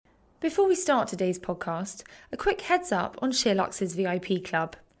Before we start today's podcast, a quick heads up on SheerLuxe's VIP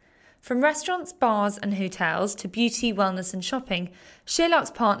Club. From restaurants, bars and hotels to beauty, wellness and shopping,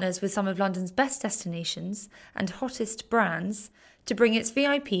 SheerLuxe partners with some of London's best destinations and hottest brands to bring its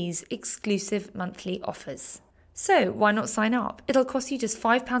VIPs exclusive monthly offers. So why not sign up? It'll cost you just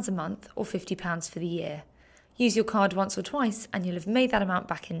 £5 a month or £50 for the year. Use your card once or twice and you'll have made that amount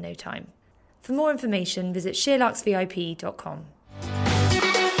back in no time. For more information, visit SheerLuxeVIP.com.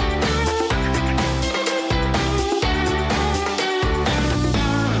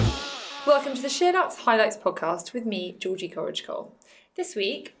 Welcome to the SheerLuxe Highlights podcast with me, Georgie Corridge-Cole. This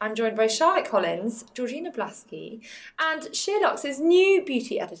week, I'm joined by Charlotte Collins, Georgina Blaski, and SheerLuxe's new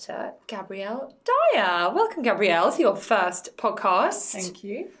beauty editor, Gabrielle Dyer. Welcome, Gabrielle, to your first podcast. Thank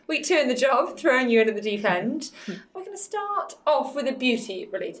you. Week 2 in the job, throwing you into the deep end. We're going to start off with a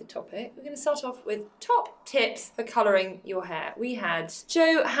beauty-related topic. We're going to start off with top tips for colouring your hair. We had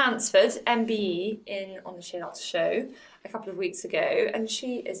Jo Hansford, MBE, on the SheerLuxe show a couple of weeks ago, and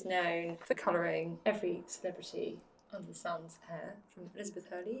she is known for colouring every celebrity under the sun's hair, from Elizabeth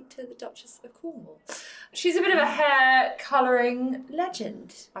Hurley to the Duchess of Cornwall. She's a bit of a hair colouring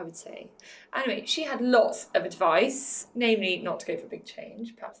legend, I would say. Anyway, she had lots of advice, namely not to go for a big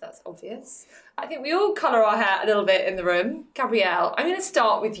change. Perhaps that's obvious. I think we all colour our hair a little bit in the room. Gabrielle, I'm going to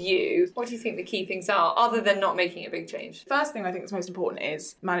start with you. What do you think the key things are, other than not making a big change? First thing I think is most important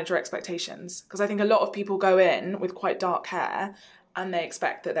is manage your expectations, because I think a lot of people go in with quite dark hair and they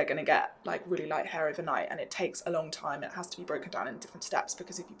expect that they're going to get like really light hair overnight, and it takes a long time. It has to be broken down in different steps,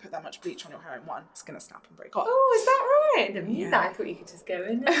 because if you put that much bleach on your hair in one, it's going to snap and break off. Oh, is that right? I didn't know that. I thought you could just go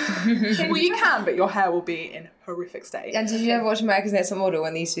in. Well, you can, but your hair will be in horrific state. And did you ever watch America's Next Top Model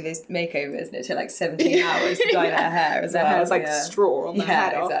when they used to do those makeovers and it took like 17 hours to dye their hair as well? Their hair's like straw on their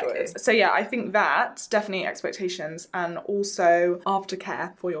head exactly. afterwards. So yeah, I think that, definitely expectations, and also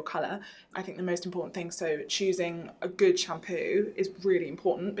aftercare for your colour. I think the most important thing, so choosing a good shampoo is really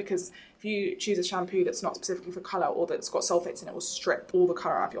important, because if you choose a shampoo that's not specifically for colour or that's got sulfates in it, will strip all the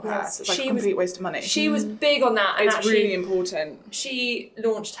colour out of your hair. So it's like a complete waste of money. She was big on that. And it's actually, really important. She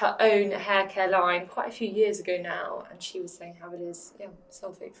launched her own hair care line quite a few years ago now, and she was saying how it is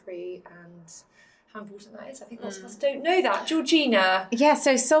sulfate free and how important that is. I think lots of us don't know that. Georgina? Yeah,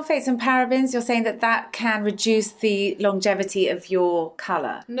 so sulfates and parabens, you're saying that can reduce the longevity of your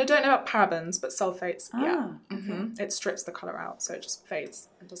colour? No, don't know about parabens, but sulfates, yeah. Okay. It strips the colour out, so it just fades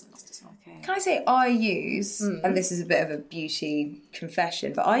and doesn't last as long. Okay. Can I say I use, and this is a bit of a beauty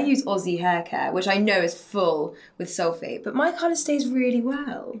confession, but I use Aussie hair care, which I know is full with sulfate, but my colour stays really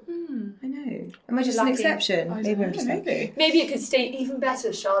well. I know. Am I just an exception? Maybe I'm just maybe. Maybe it could stay even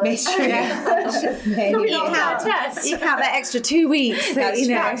better, Charlotte. It's true. Maybe. Not a bad test. You count that extra 2 weeks. That's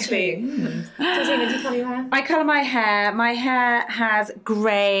Exactly. Georgina, do you colour your hair? I colour my hair. My hair has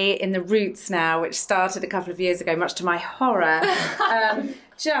grey in the roots now, which started a couple of years ago, much to my horror.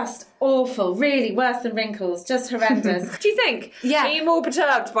 Just awful, really worse than wrinkles, just horrendous. Do you think? Yeah. Are you more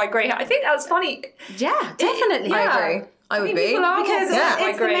perturbed by grey hair? I think that's funny. Yeah, definitely. I agree. I would be. Because Yeah.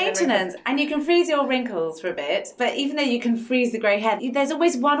 it's the maintenance, and you can freeze your wrinkles for a bit, but even though you can freeze the grey hair, there's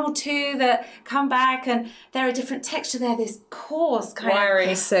always one or two that come back, and they're a different texture. They're this coarse kind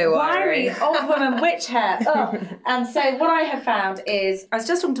Wiry. of So wiry. old woman witch hair. Oh. And so what I have found is, I was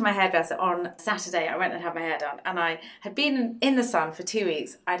just talking to my hairdresser on Saturday. I went and had my hair done, and I had been in the sun for 2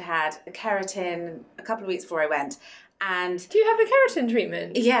 weeks. I'd had a keratin a couple of weeks before I went. And Do you have a keratin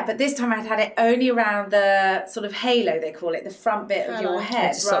treatment? yeah, but this time I'd had it only around the sort of halo, they call it, the front bit of your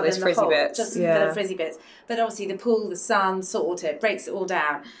head, Just like rather those than the frizzy whole, bits. just Yeah. the little frizzy bits. But obviously the pool, the sun, sort it, breaks it all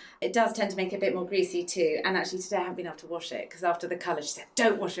down. It does tend to make it a bit more greasy too. And actually today I haven't been able to wash it, because after the colour she said,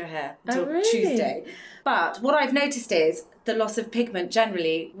 don't wash your hair until really? Tuesday. But what I've noticed is the loss of pigment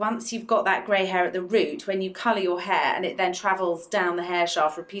generally, once you've got that grey hair at the root, when you colour your hair and it then travels down the hair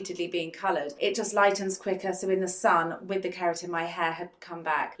shaft repeatedly being coloured, it just lightens quicker. So in the sun, with the keratin, my hair had come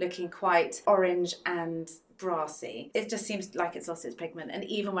back looking quite orange and brassy. It just seems like it's lost its pigment. And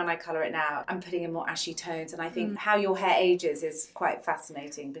even when I colour it now, I'm putting in more ashy tones. And I think how your hair ages is quite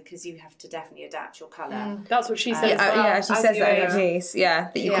fascinating, because you have to definitely adapt your colour. That's what she says. She says that in her piece. Yeah,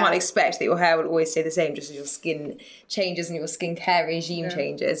 that you can't expect that your hair will always stay the same just as your skin changes and your skincare regime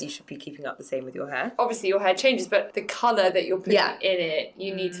changes. You should be keeping up the same with your hair. Obviously your hair changes, but the colour that you're putting in it,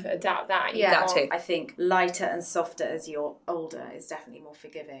 you need to adapt that. You That can't- too. I think lighter and softer as you're older is definitely more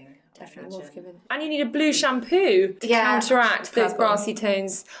forgiving. Definitely more forgiving. And you need a blue shampoo to counteract those brassy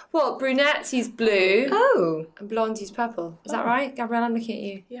tones. Well, brunettes use blue Oh. and blondes use purple. Is that right? Gabrielle, I'm looking at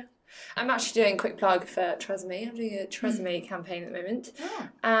you. Yeah. I'm actually doing a quick plug for Tresemme. I'm doing a Tresemme campaign at the moment.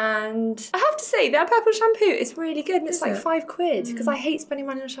 And I have to say, their purple shampoo is really good. And it's like £5 because I hate spending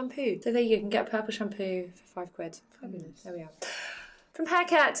money on shampoo. So there you can get purple shampoo for £5. Fabulous. There we are. From hair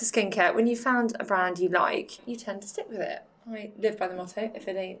care to skincare, when you found a brand you like, you tend to stick with it. I live by the motto, if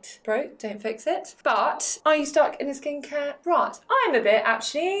it ain't broke, don't fix it. But are you stuck in a skincare rut? I'm a bit,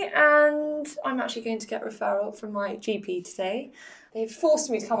 actually, and I'm actually going to get a referral from my GP today. They've forced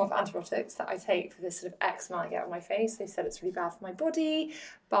me to come off antibiotics that I take for this sort of eczema I get on my face. They said it's really bad for my body,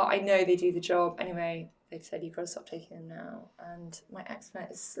 but I know they do the job. Anyway, they've said you've got to stop taking them now. And my eczema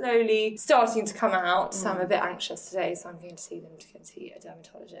is slowly starting to come out, so I'm a bit anxious today, so I'm going to see them to go and see a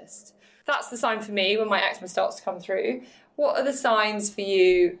dermatologist. That's the sign for me when my eczema starts to come through. What are the signs for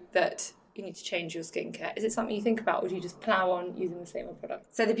you that you need to change your skincare? Is it something you think about, or do you just plough on using the same old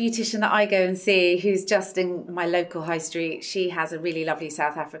product? So the beautician that I go and see, who's just in my local high street, she has a really lovely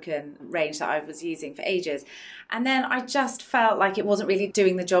South African range that I was using for ages. And then I just felt like it wasn't really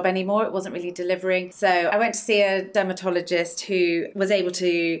doing the job anymore. It wasn't really delivering. So I went to see a dermatologist who was able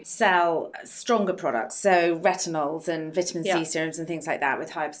to sell stronger products. So retinols and vitamin C serums and things like that with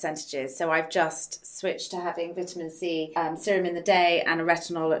higher percentages. So I've just switched to having vitamin C serum in the day and a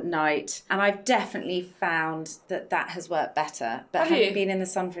retinol at night. And I've definitely found that has worked better. But having been in the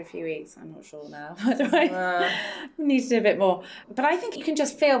sun for a few weeks, I'm not sure now whether I need to do a bit more. But I think you can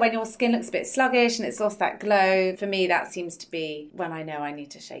just feel when your skin looks a bit sluggish and it's lost that glow. For me, that seems to be when I know I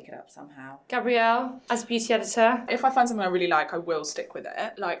need to shake it up somehow. Gabrielle, as a beauty editor? If I find something I really like, I will stick with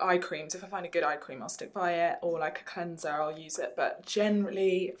it. Like eye creams, if I find a good eye cream, I'll stick by it. Or like a cleanser, I'll use it. But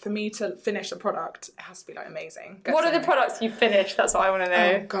generally, for me to finish a product, it has to be like amazing. What are the products you finished? That's what I want to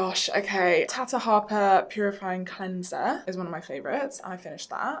know. Oh gosh, okay. Tata Harper Purifying Cleanser is one of my favourites. I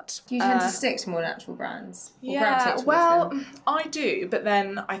finished that. Do you tend to stick to more natural brands? Or Yeah, gravitate towards well, them? I do, but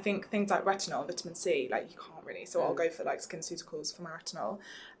then I think things like retinol, vitamin C, like you can't really. So I'll go for like SkinCeuticals for my retinol.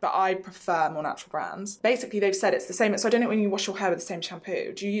 But I prefer more natural brands. Basically, they've said it's the same. So I don't know when you wash your hair with the same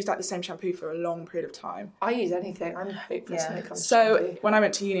shampoo. Do you use like the same shampoo for a long period of time? I use anything. I'm hopeless when it comes to So shampoo. when I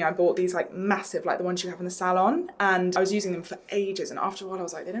went to uni, I bought these like massive, like the ones you have in the salon. And I was using them for ages. And after a while, I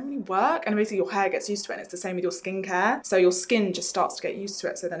was like, they don't really work. And basically your hair gets used to it. And it's the same with your skincare. So your skin just starts to get used to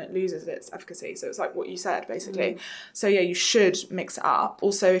it. So then it loses its efficacy. So it's like what you said, basically. So yeah, you should mix it up.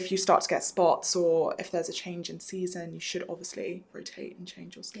 Also, if you start to get spots or if there's a change in season, you should obviously rotate and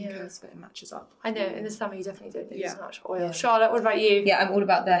change your skincare so that it matches up. I know, in the summer you definitely don't need as much oil. Yeah. Charlotte, what about you? Yeah, I'm all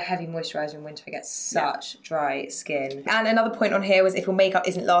about the heavy moisturiser in winter. I get such dry skin. And another point on here was if your makeup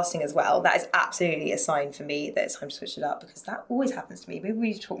isn't lasting as well, that is absolutely a sign for me that it's time to switch it up, because that always happens to me. Maybe we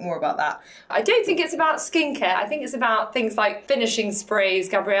need to talk more about that. I don't think it's about skincare. I think it's about things like finishing sprays,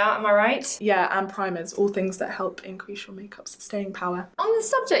 Gabrielle, am I right? Yeah, and primers, all things that help increase your makeup's staying power. On the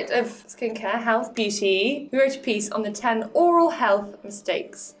subject of skincare, health, beauty, we wrote a piece on the 10 oral health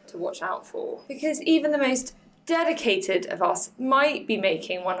mistakes to watch out for. Because even the most dedicated of us might be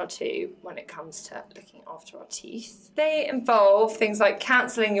making one or two when it comes to looking after our teeth. They involve things like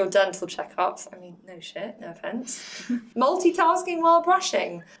cancelling your dental checkups. I mean, no shit, no offence. Multitasking while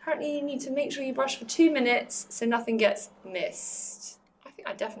brushing. Apparently you need to make sure you brush for 2 minutes so nothing gets missed.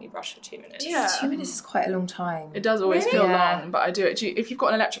 I definitely brush for 2 minutes. Yeah. 2 minutes is quite a long time. It does always Really? feel Yeah. long, but I do it. If you've got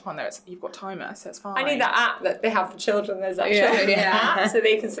an electric one, though, you've got timer, so it's fine. I need that app that they have for children. There's that Yeah. children's Yeah. app so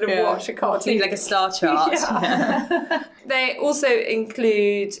they can sort of watch a cartoon. Like a star chart. Yeah. They also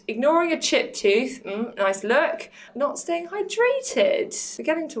include ignoring a chipped tooth, nice look, not staying hydrated,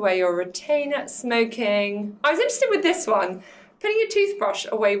 forgetting to wear your retainer, smoking. I was interested with this one, putting your toothbrush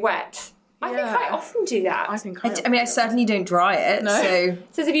away wet. I think I often do that. I mean, I certainly don't dry it, No. so... It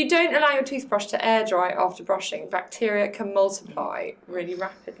says if you don't allow your toothbrush to air dry after brushing, bacteria can multiply really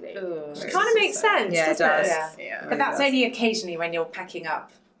rapidly. Which kind of makes sense, Yeah, it doesn't it? does. Yeah. But that's only occasionally when you're packing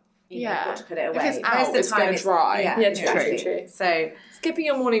up. You've got to put it away. If it's Most out, of the it's time going to dry. Yeah, Yeah, true. So Skipping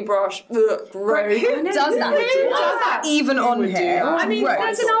your morning brush, ugh, gross. Who does that? Who does that? Even on would do here. that? I mean, Gross.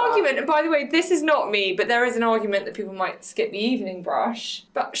 there's an argument, and by the way, this is not me, but there is an argument that people might skip the evening brush.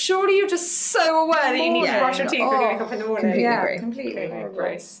 But surely you're just so aware that you need to brush your teeth when you wake up in the morning. completely Yeah, agree. completely. Oh,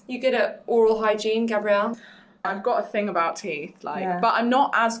 gross. You good at oral hygiene, Gabrielle? I've got a thing about teeth, Yeah. but I'm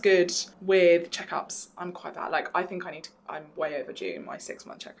not as good with checkups. I'm quite bad. I think I'm way overdue my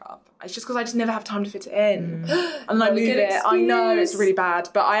 6-month checkup. It's just because I just never have time to fit it in. And I move good it. I know it's excuse. really bad,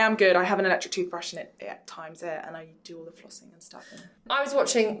 but I am good. I have an electric toothbrush and it times it, and I do all the flossing and stuff. I was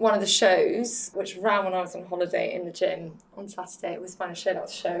watching one of the shows, which ran when I was on holiday in the gym on Saturday. It was fun. Shout out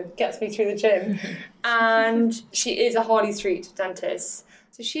the show. Gets me through the gym. And she is a Harley Street dentist.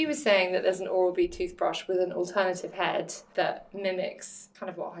 So she was saying that there's an Oral-B toothbrush with an alternative head that mimics kind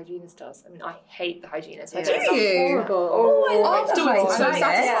of what a hygienist does. I mean, I hate the hygienist. Do you? Horrible. I like the Afterwards, it's so hygienist.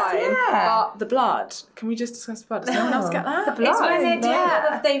 satisfying. Yeah. But the blood. Can we just discuss the blood? Does no one else get that? The blood. It's when they do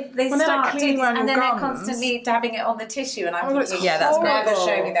Yeah. it, they When they're, like, start cleaning doing around it, and your then they're gums. constantly dabbing it on the tissue, and I'm Oh, it's thinking, Yeah, that's never horrible.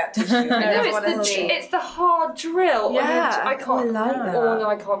 show me that tissue. I No, never want to it's see. the hard drill. Yeah. I can't. Oh, I like that. Oh no,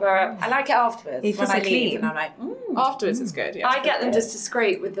 I can't bear it. I like it afterwards It feels when I so leave, clean. and I'm like, Afterwards, it's good. Yeah. I get them just to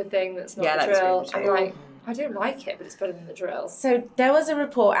scrape with the thing that's not Yeah, the that's drill. really I'm true. like, I don't like it, but it's better than the drill. So there was a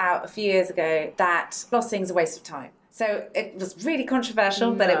report out a few years ago that flossing's a waste of time. So it was really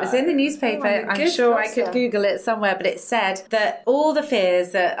controversial, but it was in the newspaper. Oh, I'm a I'm good sure I flosser. could Google it somewhere, but it said that all the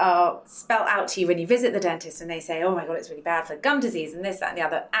fears that are spelt out to you when you visit the dentist and they say, oh my God, it's really bad for gum disease and this, that and the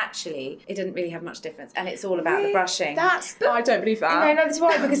other, actually, it didn't really have much difference. And it's all about the brushing. I don't believe that. No, that's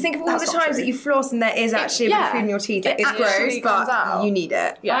right, because think of all the That's not times true. that you floss and there is actually a bit of yeah. food in your teeth. It It's gross, actually comes but out. you need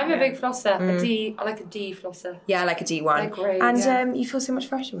it. Yeah, I'm a yeah. big flosser. A D. I like a D flosser. Yeah, like a D1. They're great, And yeah. you feel so much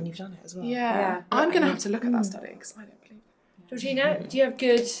fresher when you've done it as well. Yeah. I'm going to have to look at that study because I don't believe it. Georgina, do you have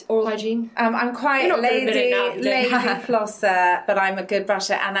good oral hygiene? I'm quite You're not gonna admit it now, lazy, you don't. lazy flosser, but I'm a good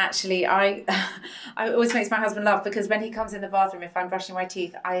brusher. And actually, I always makes my husband laugh because when he comes in the bathroom, if I'm brushing my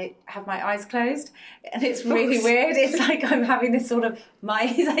teeth, I have my eyes closed, and it's really weird. It's like I'm having this sort of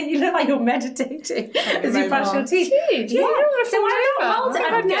he's like, you look like you're meditating as you brush your teeth. Dude, you don't want to So fall I'm over.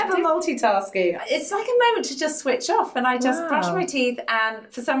 not I'm never multitasking. It's like a moment to just switch off, and I just brush Wow. my teeth, and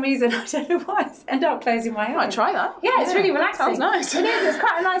for some reason I don't know why, I end up closing my eyes. I might try that. Yeah, it's really relaxing. Sounds nice. It is. It's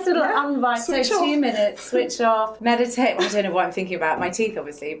quite a nice little unwind. So Switch 2 off. minutes, switch off, meditate. I don't know what I'm thinking about. My teeth,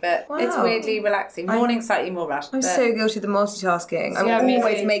 obviously, but it's Wow. weirdly relaxing. Morning, slightly more rushed. I'm but- so guilty of the multitasking. I'm Yeah, me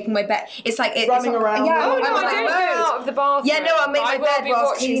always too. making my bed. It's like Running around. Yeah, Oh I'm no, like, I don't go "Whoa." out of the bathroom. Yeah, no, I'll make I my will bed be whilst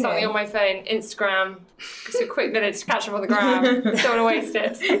watching cleaning. something on my phone, Instagram. Just a quick minute to catch up on the gram. Don't want to waste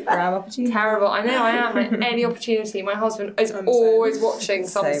it. Grab opportunity. Terrible. I know I am. Like, any opportunity. My husband is I'm the always same. watching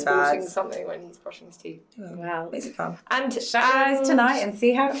some So sporting bad. something when he's brushing his teeth. Well, Makes it fun. And shut your eyes tonight and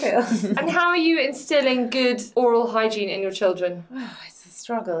see how it feels. And how are you instilling good oral hygiene in your children? It's a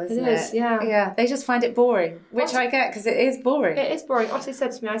struggle, isn't It it? is, yeah. Yeah, they just find it boring, which I get because it is boring. It is boring. Otto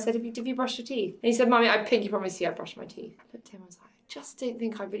said to me, I said, have you brushed your teeth? And he said, Mummy, I pinky promise you I brushed my teeth. I looked at him and was like, I just don't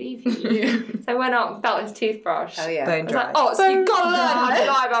think I believe you. So I went up and felt his toothbrush. Oh yeah. Bone I was like, dry. oh, so you've got to learn how to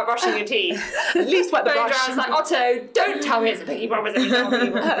lie about brushing your teeth. At least wet the Bone brush. dry. I was like, Otto, don't tell me it's a pinky promise. It's a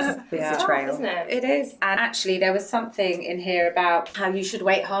pinky promise. It's It's a trail. tough, isn't it? It is. And actually, there was something in here about how you should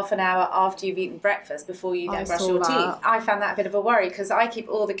wait half an hour after you've eaten breakfast before you then I brush saw your that. teeth. I found that a bit of a worry because I keep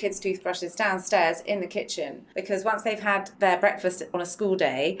all the kids' toothbrushes downstairs in the kitchen because once they've had their breakfast on a school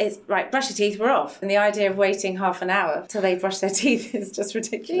day, it's right, brush your teeth, we're off. And the idea of waiting half an hour till they brush their teeth is just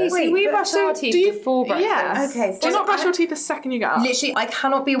ridiculous. See, we but- brush our do teeth you- before breakfast. Yeah. Okay, Do so not brush your teeth the second you get up. Literally, I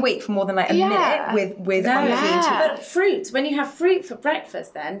cannot be awake for more than like a Yeah. minute with No, unclean teeth. but fruit. When you have fruit for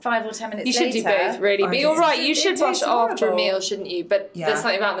breakfast, then 5 or 10 minutes You should later, do both, really. But I you're do. right, you It should brush tastes after a horrible. meal, shouldn't you? But Yeah. there's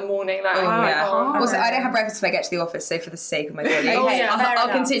something about the morning, like, Oh, yeah. can't. Also, I don't have breakfast till I get to the office, so for the sake of my body, Oh, yeah, fair I'll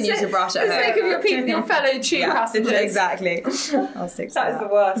enough. continue to brush at For the home. sake of your fellow tube passengers. Exactly. I'll stick to That is the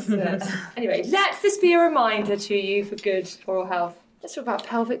worst, isn't it? Anyway, let this be a reminder to you for good oral health. Let's talk about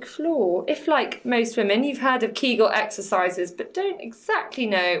pelvic floor. If, like most women, you've heard of Kegel exercises but don't exactly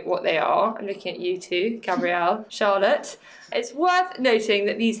know what they are, I'm looking at you two, Gabrielle, Charlotte, it's worth noting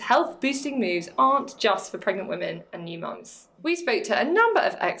that these health-boosting moves aren't just for pregnant women and new mums. We spoke to a number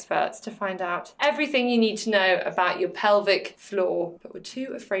of experts to find out everything you need to know about your pelvic floor, but were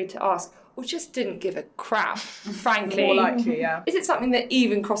too afraid to ask, or just didn't give a crap, frankly. More likely, yeah. Is it something that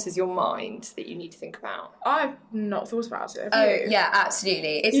even crosses your mind that you need to think about? I've not thought about it. Have Oh, you? yeah,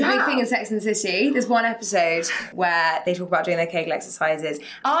 absolutely. It's a big Yeah. thing in Sex and the City. There's one episode where they talk about doing their Kegel exercises.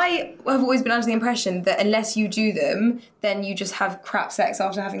 I have always been under the impression that unless you do them, then you just have crap sex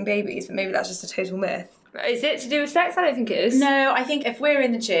after having babies, but maybe that's just a total myth. Is it to do with sex? I don't think it is. No, I think if we're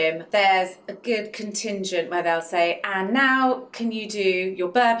in the gym, there's a good contingent where they'll say, and now can you do your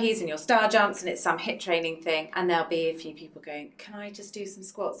burpees and your star jumps, and it's some HIIT training thing, and there'll be a few people going, can I just do some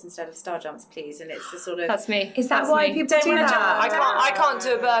squats instead of star jumps, please? And it's the sort of... That's me. Is that That's why me. people do wanna that? jump. I can't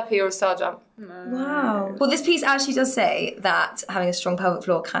do a burpee or a star jump. Wow. Well, this piece actually does say that having a strong pelvic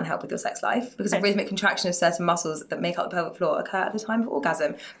floor can help with your sex life because of rhythmic contraction of certain muscles that make up the pelvic floor occur at the time of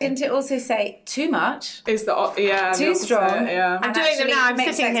orgasm. Didn't it also say too much? Is the the Too opposite, strong. Yeah. I'm doing them now. I'm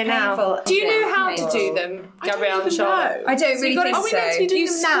makes sitting sex here now. painful. Do you know how to Painful. do them, I don't Gabrielle and even Charlotte? know. I don't So really you gotta- think Are we so. meant to be doing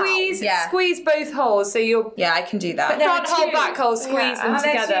You them now? squeeze, Yeah. squeeze both holes so you're Yeah, I can do that. there front are hole, two- back hole, squeeze them And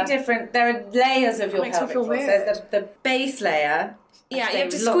they're together. two different. There are layers of your makes me pelvic feel floor. weird. So there's the base layer, Yeah, I'd you say, have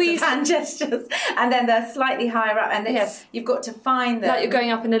to with lots squeeze of hand gestures, and then they're slightly higher up, and Yes. you've got to find them. Like you're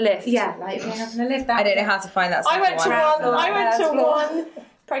going up in a lift. Yeah, like you're going up in a lift. I don't know how to find that. I went to second one. I went to Floor. one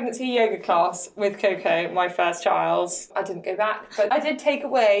pregnancy yoga class with Coco, my first child. I didn't go back, but I did take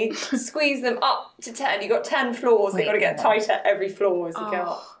away, squeeze them up to 10. You got 10 floors. They've got to get tighter every floor as you go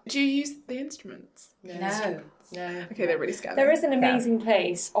up. Do you use the instruments? No. No. Okay, they're really scary. There is an amazing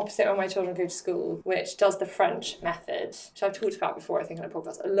place opposite where my children go to school, which does the French method, which I've talked about before, I think, on a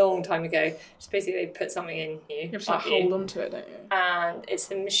podcast a long time ago. Just basically they put something in you. You have to like, hold on to it, don't you? And it's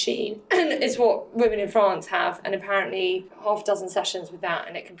a machine. It's what women in France have, and apparently half a dozen sessions with that,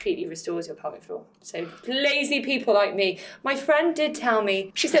 and it completely restores your pelvic floor. So lazy people like me. My friend did tell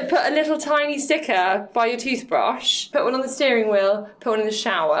me, she said, put a little tiny sticker by your toothbrush, put one on the steering wheel, put one in the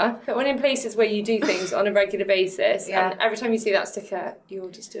shower, put one in places where you do things on a regular basis, and every time you see that sticker, you'll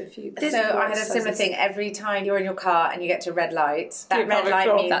just do a few. So I had a similar thing. Every time you're in your car and you get to a red light, that red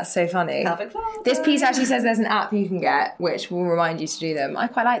light means That's so funny. pelvic floor. This piece actually says there's an app you can get which will remind you to do them. I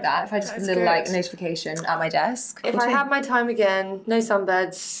quite like that. If I just put a little like notification at my desk. If I had my time again, no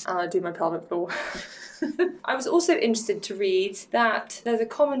sunbeds, and I'd do my pelvic floor. I was also interested to read that there's a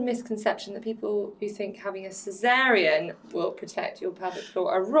common misconception that people who think having a cesarean will protect your pelvic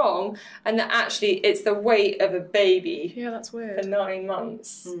floor are wrong, and that actually it's the weight of a baby Yeah, that's for weird. 9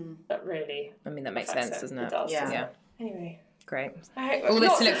 months that really I mean that makes affects sense, doesn't it? It does, Yeah. doesn't it? Anyway. Great. All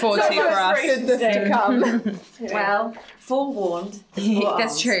this to look forward to for us. To come. Well, forewarned.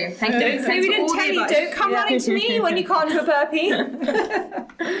 That's true. Thank you. Don't say we didn't tell you. Don't come running to me when you can't do a burpee.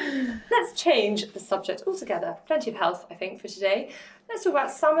 Let's change the subject altogether. Plenty of health, I think, for today. Let's talk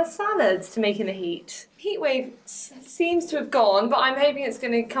about summer salads to make in the heat. Heat wave seems to have gone, but I'm hoping it's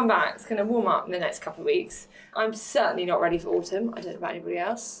going to come back. It's going to warm up in the next couple of weeks. I'm certainly not ready for autumn. I don't know about anybody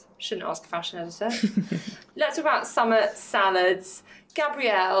else. Shouldn't ask a fashion editor. Let's talk about summer salads.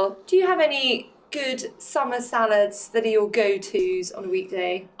 Gabrielle, do you have any good summer salads that are your go-tos on a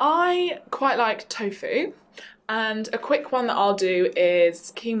weekday? I quite like tofu. And a quick one that I'll do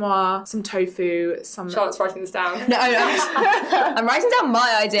is quinoa, some tofu, some... Charlotte's writing this down. No, I'm writing down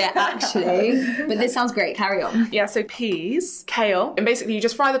my idea actually, but this sounds great. Carry on. Yeah, so peas, kale, and basically you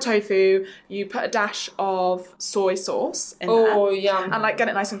just fry the tofu, you put a dash of soy sauce in Oh, there. yum. And like get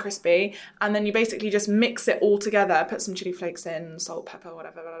it nice and crispy, and then you basically just mix it all together, put some chili flakes in, salt, pepper,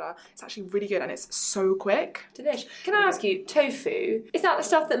 whatever, blah, blah, blah. It's actually really good and it's so quick. Delish. Can I ask you, tofu, is that the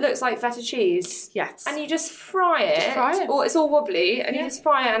stuff that looks like feta cheese? Yes. And you just fry it? fry it. Or it's all wobbly, and you Yeah. just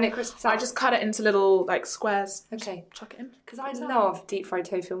fry it and it crisps up? I just cut it into little like squares. Okay. Chuck it in. Because I love deep fried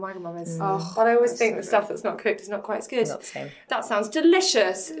tofu and Wagamama's. Oh, But I always think the stuff that's not cooked is not quite as good. Not the same. That sounds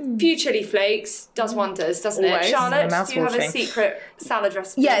delicious. A few chili flakes does wonders, doesn't it? Always. Charlotte, Mouth's do you have a watering. secret salad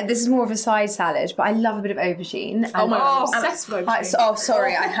recipe? Yeah, this is more of a side salad, but I love a bit of aubergine. Oh my god, Oh, I'm obsessed with Hi, aubergine.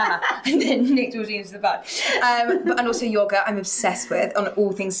 sorry, I have. And then Nick Georgine to the butt. And also yogurt, I'm obsessed with on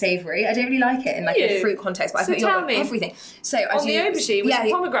all things savoury. I don't really like it in like a You? fruit context, but So I put tell yogurt me. on everything. So I On do the aubergine with some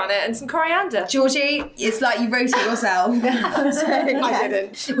pomegranate and some coriander. Georgie, it's like you wrote it yourself. I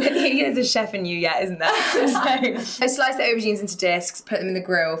didn't. There's a chef in you yet, isn't there? So I slice the aubergines into discs, put them in the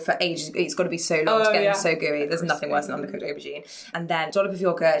grill for ages. It's got to be so long to get them so gooey. There's nothing worse than undercooked aubergine. And then dollop of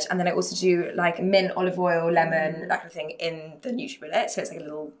yogurt, and then I also do like mint, olive oil, lemon, that kind of thing in the NutriBullet. So it's like a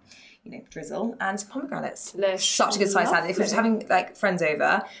little, drizzle, and some pomegranates. Delish. Such a good side salad. If you're just having like friends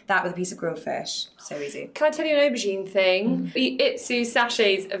over, that with a piece of grilled fish, so easy. Can I tell you an aubergine thing? The Itsu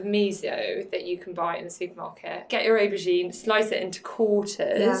sachets of miso that you can buy in the supermarket. Get your aubergine, slice it into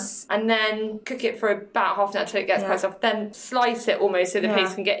quarters, and then cook it for about half an hour until it gets quite soft. Then slice it almost so the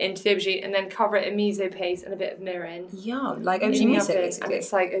paste can get into the aubergine, and then cover it in miso paste and a bit of mirin. Yum, like In aubergine the miso, oven, and basically.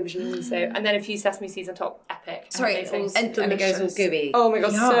 it's like aubergine miso, and then a few sesame seeds on top. Epic. Sorry, Amazing. and And it goes all gooey. Oh my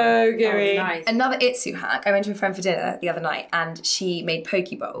god, so gooey. Oh, nice. Another Itsu hack. I went to a friend for dinner the other night and she made poke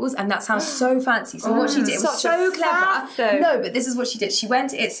bowls, and that sounds so fancy. So what she did was such a so clever. faff, though. No, but this is what she did. She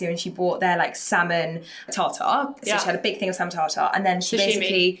went to Itsu and she bought their like salmon tartare. So she had a big thing of salmon tartare, and then she Sashimi.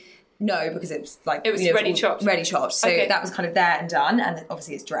 basically. No, because it was like It was ready chopped. Ready chopped. So Okay. that was kind of there and done, and then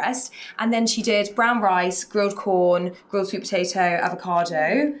obviously it's dressed. And then she did brown rice, grilled corn, grilled sweet potato,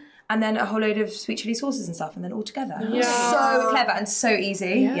 avocado, and then a whole load of sweet chili sauces and stuff, and then all together. Yeah. So clever and so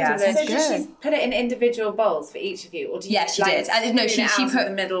easy. Yeah. delicious. So did she put it in individual bowls for each of you? Or do you Yeah, she did. And no, she spoon it out put- of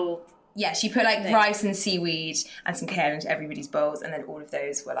the middle. Yeah, she put like rice and seaweed and some kale into everybody's bowls, and then all of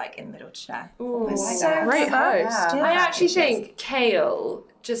those were like in the middle to share. Ooh, So Great clever. host. Still I have actually it. think kale,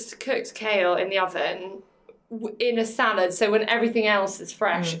 just cooked kale in the oven in a salad, so when everything else is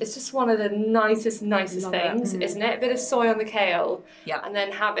fresh, it's just one of the nicest things, isn't it? A bit of soy on the kale, Yeah. and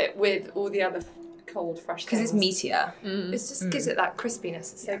then have it with all the other cold, fresh Because it's things. meatier. It just gives it that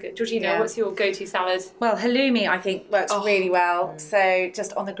crispiness. It's so good. Georgina, what's your go-to salad? Well, halloumi, I think, works really well. So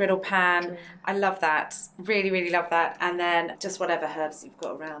just on the griddle pan, I love that. Really, really love that. And then just whatever herbs you've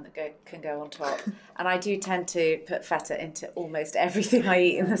got around that can go on top. And I do tend to put feta into almost everything I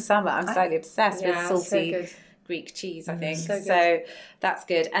eat in the summer. I'm slightly obsessed with salty so good. Greek cheese, I think. So good. So that's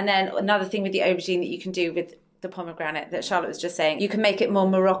good. And then another thing with the aubergine that you can do with the pomegranate that Charlotte was just saying, you can make it more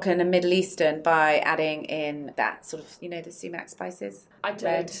Moroccan and Middle Eastern by adding in that sort of, the sumac spices. I don't.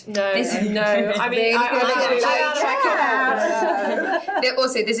 Red. No. I mean,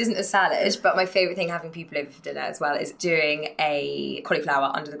 Also, this isn't a salad, but my favourite thing having people over for dinner as well is doing a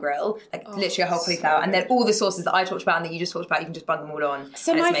cauliflower under the grill, literally a whole cauliflower, and then all the sauces that I talked about and that you just talked about, you can just bun them all on.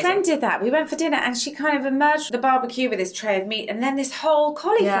 So my friend did that. We went for dinner and she kind of emerged from the barbecue with this tray of meat and then this whole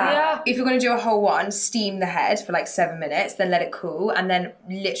cauliflower. Yeah. If you're going to do a whole one, steam the head for like 7 minutes, then let it cool, and then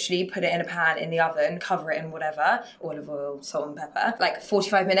literally put it in a pan in the oven, cover it in whatever, olive oil, salt and pepper, like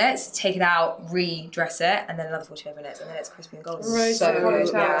 45 minutes, take it out, redress it, and then another 45 minutes, and then it's crispy and golden. So good.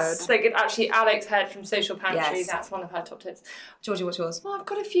 Yes. So good. Actually, Alex Head from Social Pantry, Yes. that's one of her top tips. Georgie, what's yours? Well, I've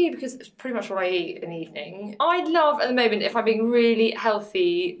got a few because it's pretty much what I eat in the evening. I love, at the moment, if I'm being really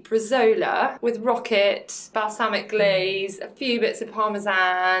healthy, Brezola with rocket, balsamic glaze, a few bits of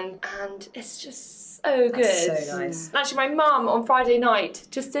parmesan, and it's just so good. That's so nice. And actually, my mum on Friday night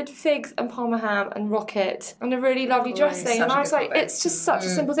just did figs and parma ham and rocket and a really lovely dressing. Such And a I was good like, combo. it's just such a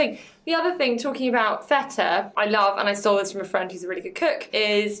simple thing. The other thing, talking about feta, I love, and I stole this from a friend who's a really good cook,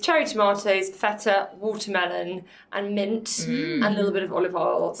 is cherry tomatoes, feta, watermelon, and mint, and a little bit of olive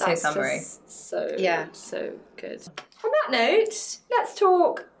oil. So That's summery. just so, Yeah. so good. On that note, let's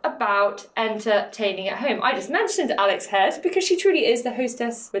talk about entertaining at home. I just mentioned Alex Head because she truly is the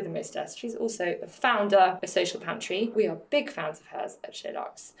hostess with the mostess. She's also the founder of Social Pantry. We are big fans of hers at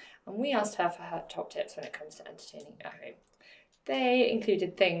Sherlock's, and we asked her for her top tips when it comes to entertaining at home. They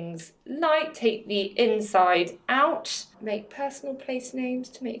included things like take the inside out, make personal place names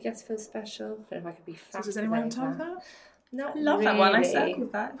to make your guests feel special. I don't know if I could be fast. Does anyone have time for that? Not Love really. that one. I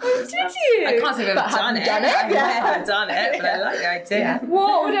circled that. Did you? I can't say I've ever done it. I've never done it, but I like the idea.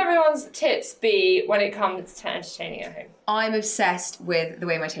 What would everyone's tips be when it comes to entertaining at home? I'm obsessed with the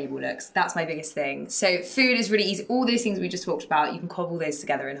way my table looks. That's my biggest thing. So food is really easy. All those things we just talked about, you can cobble those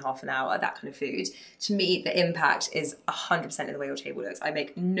together in half an hour, that kind of food. To me, the impact is 100% in the way your table looks. I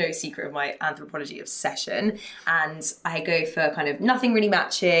make no secret of my anthropology obsession. And I go for kind of nothing really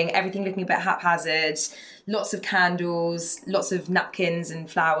matching, everything looking a bit haphazard, lots of candles, lots of napkins and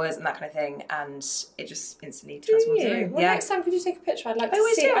flowers and that kind of thing. And it just instantly transforms the room. Well, next time could you take a picture? I'd like to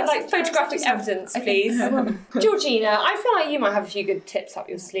always see do. it. I'd I'll like send- photographic evidence, please. Georgina, I feel like you might have a few good tips up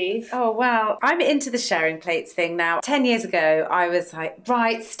your sleeve. Oh, well, I'm into the sharing plates thing now. 10 years ago, I was like,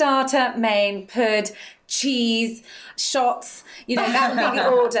 right, starter, main, pud, cheese, shots, that would be the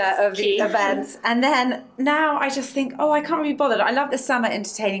order of the events. And then now I just think, I can't really be bothered. I love the summer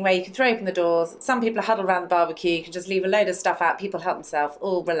entertaining where you can throw open the doors. Some people are huddled around the barbecue. You can just leave a load of stuff out. People help themselves,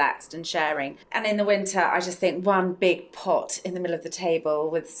 all relaxed and sharing. And in the winter, I just think one big pot in the middle of the table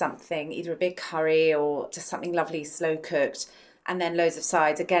with something, either a big curry or just something lovely, slow cooked. And then loads of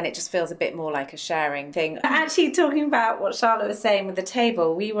sides. Again, it just feels a bit more like a sharing thing. Actually, talking about what Charlotte was saying with the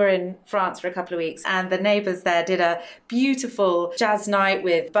table, we were in France for a couple of weeks and the neighbours there did a beautiful jazz night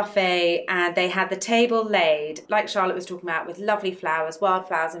with buffet, and they had the table laid, like Charlotte was talking about, with lovely flowers,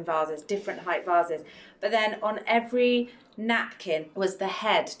 wildflowers in vases, different height vases. But then on every napkin was the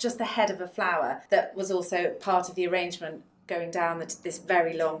head, just the head of a flower that was also part of the arrangement going down this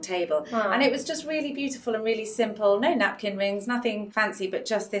very long table. And it was just really beautiful and really simple. No napkin rings, nothing fancy, but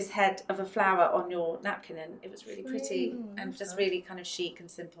just this head of a flower on your napkin, and it was really pretty and just really kind of chic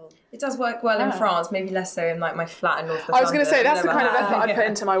and simple. It does work well in France, maybe less so in like my flat in North West I was going to say, London. that's the kind of effort I'd put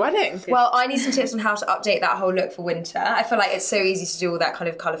into my wedding. Well, I need some tips on how to update that whole look for winter. I feel like it's so easy to do all that kind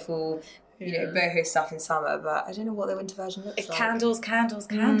of colourful, boho stuff in summer, but I don't know what the winter version looks like. Candles.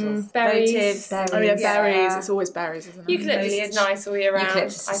 Berries. Votives. Oh yeah, berries. It's always berries, isn't it? Eucalyptus is nice all year round.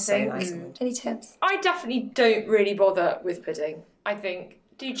 Eucalyptus I is so think. nice. Any tips? I definitely don't really bother with pudding. I think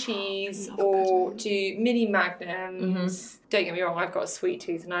do cheese or do mini magnums. Don't get me wrong, I've got a sweet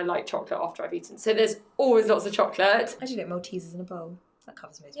tooth and I like chocolate after I've eaten. So there's always lots of chocolate. I do like Maltesers in a bowl. That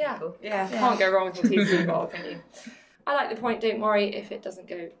covers most Yeah. people. Yeah. Can't go wrong with Maltesers in a bowl, can you? I like the point, don't worry if it doesn't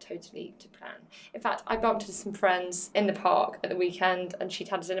go totally to plan. In fact, I bumped into some friends in the park at the weekend and she'd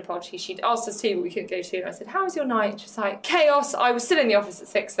had a dinner party. She'd asked us to, but we couldn't go to. And I said, how was your night? She's like, chaos. I was still in the office at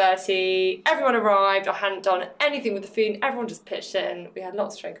 6:30. Everyone arrived. I hadn't done anything with the food. Everyone just pitched in. We had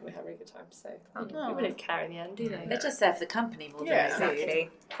lots of drink and we had a really good time. So people don't care in the end, do they? They just serve the company more than Exactly.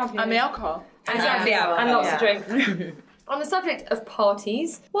 Company And the alcohol. Exactly, and lots of drink. On the subject of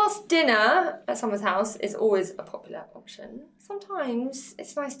parties, whilst dinner at someone's house is always a popular option, sometimes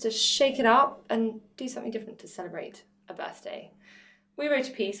it's nice to shake it up and do something different to celebrate a birthday. We wrote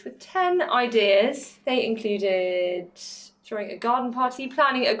a piece with 10 ideas. They included throwing a garden party,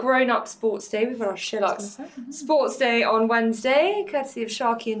 planning a grown-up sports day. We've got our Shillux sports day on Wednesday, courtesy of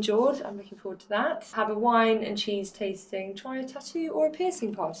Sharky and George. I'm looking forward to that. Have a wine and cheese tasting, try a tattoo or a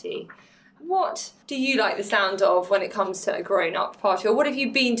piercing party. What do you like the sound of when it comes to a grown-up party? Or what have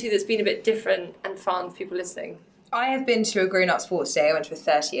you been to that's been a bit different and fun for people listening? I have been to a grown-up sports day. I went to a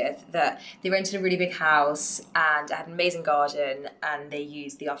 30th that they rented a really big house and had an amazing garden and they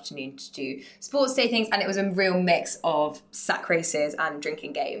used the afternoon to do sports day things, and it was a real mix of sack races and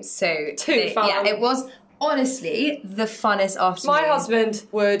drinking games. So fun. Yeah, it was honestly the funnest afternoon. My husband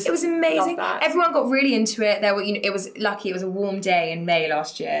would. It was amazing. Love that. Everyone got really into it. There were, it was lucky. It was a warm day in May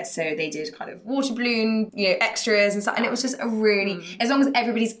last year, so they did kind of water balloon, extras and stuff. And it was just a really, as long as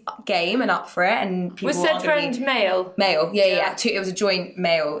everybody's game and up for it, and people Was are said friend male? male. Yeah. It was a joint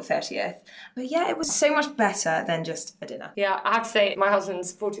male 30th. But yeah, it was so much better than just a dinner. Yeah, I have to say, my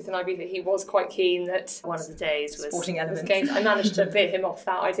husband's 40th in Ibiza, he was quite keen that one of the days was Sporting elements. games. I managed to bid him off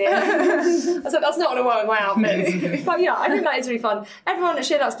that idea. I was like, that's not going to work with my outfits. But yeah, I think that is really fun. Everyone at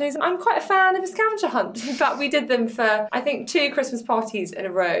Shillux knows I'm quite a fan of a scavenger hunt. In fact, we did them for, I think, 2 Christmas parties in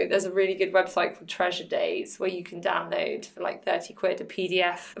a row. There's a really good website called Treasure Days where you can download for like 30 quid a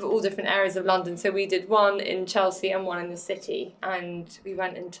PDF of all different areas of London. So we did one in Chelsea and one in the city. And we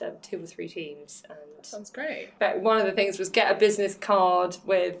went into 2 or 3 teams. And Sounds great. but one of the things was get a business card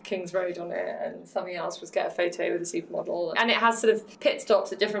with King's Road on it, and something else was get a photo with a supermodel. And it has sort of pit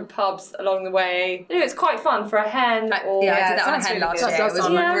stops at different pubs along the way. It's quite fun for a hen. Or I did that on a sounds hen really last good. year. That It does was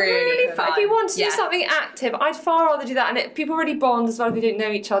sound really fun. If you want to do Yeah. something active, I'd far rather do that. And people really bond as well if they don't know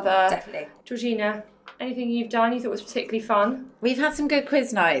each other. Definitely. Georgina, anything you've done you thought was particularly fun? We've had some good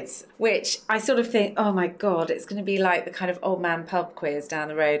quiz nights, which I sort of think, oh my God, it's going to be like the kind of old man pub quiz down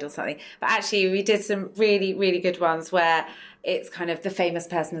the road or something. But actually, we did some really, really good ones where it's kind of the famous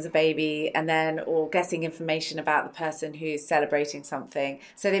person as a baby and then, or guessing information about the person who's celebrating something.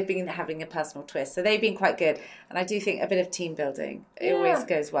 So they've been having a personal twist. So they've been quite good. And I do think a bit of team building, it always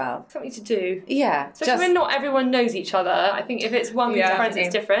goes well. Something to do. Yeah. So when not everyone knows each other, I think if it's one group of friends, definitely.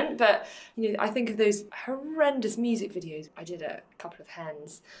 it's different. But I think of those horrendous music videos. I did a couple of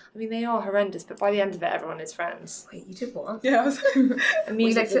hens. I mean, they are horrendous, but by the end of it, everyone is friends. Wait, you did what? Yeah. I was A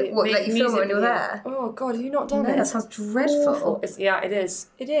music video. What, let you film it music when you were video. there? Oh God, have you not done No, it? that sounds dreadful. Awful. It is.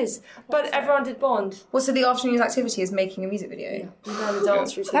 It is. But everyone did bond. Well, so the afternoon's activity is making a music video? We learned the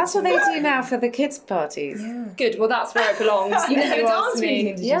dance routine. That's what they do now for the kids' parties. Good. Well, that's where it belongs. You know If the you dance ask me.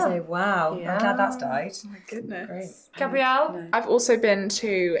 routine, did you say? Wow, Yeah. I'm glad that's died. my goodness. Great. Gabrielle? I've also been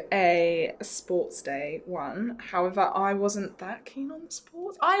to a sports day one. However, I wasn't that keen on the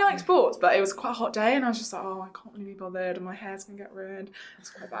sports. I like sports, but it was quite a hot day and I was just like, oh, I can't really be bothered and my hair's going to get ruined. It's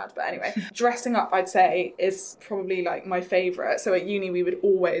quite bad. But anyway, dressing up, I'd say, is probably like my favourite. So at uni, we would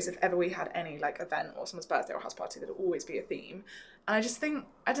always, if ever we had any like event or someone's birthday or house party, there'd always be a theme. And I just think,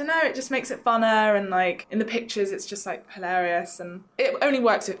 I don't know, it just makes it funner and like in the pictures it's just like hilarious, and it only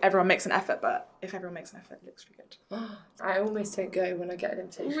works if everyone makes an effort, but if everyone makes an effort it looks really good. I almost don't go when I get an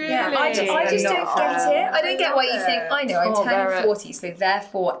invitation. Really? Yeah, I just Not don't a get fan. it. I don't get why you think, I know, I'm Oh, turning Vera. 40, so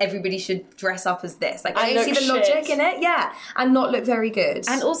therefore everybody should dress up as this. Like, And I don't see look the logic shit. in it, yeah, and not look very good.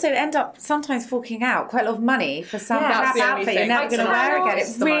 And also end up sometimes forking out quite a lot of money for some Yeah, crap that's the only outfit you're thing. never going to wear again.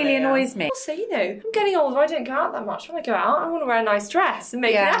 It's It the really money, yeah. annoys me. Also, I'm getting older. I don't go out that much. When I go out, I want to wear a nice dress and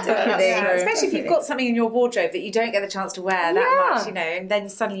make an effort. definitely. Yeah, true. especially if you've got something in your wardrobe that you don't get the chance to wear that much, and then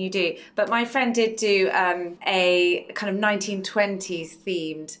suddenly you do. But my friend did do a kind of 1920s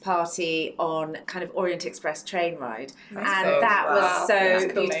themed party on kind of Orient Express train ride, and that Wow. was so That's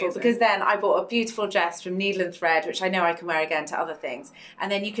beautiful amazing. because then I bought a beautiful dress from Needle and Thread, which I know I can wear again to other things,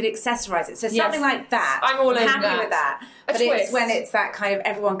 and then you could accessorize it. So something like that. I'm all in happy that. with that. A But it's twist. when it's that kind of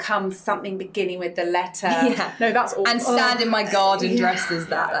everyone comes something beginning with the letter. yeah. No, that's awesome. And stand in my garden dressed as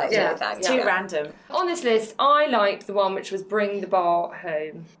that. Like, Yeah, no thanks. too Yeah. random. On this list, I liked the one which was bring the bar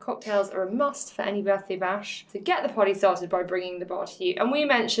home. Cocktails are a must for any birthday bash. So get the party started by bringing the bar to you. And we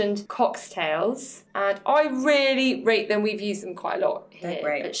mentioned cocktails, and I really rate them. We've used them quite a lot here They're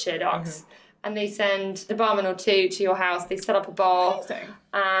great. at Shillux. and they send the barman or two to your house. They set up a bar. Amazing.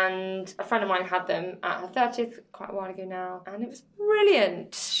 And a friend of mine had them at her 30th quite a while ago now, and it was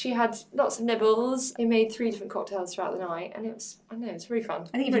brilliant. She had lots of nibbles. They made 3 different cocktails throughout the night, and it was really fun.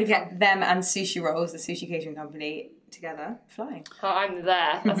 I think if really you get them and Sushi Rolls, the sushi catering company, together, flying. Oh, I'm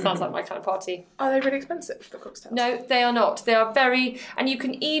there. That sounds like my kind of party. Are they really expensive, the cocktails? No, they are not. They are and you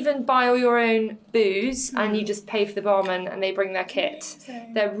can even buy all your own booze and you just pay for the barman and they bring their kit.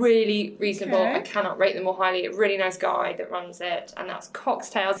 They're really reasonable. Okay. I cannot rate them more highly. A really nice guy that runs it, and that's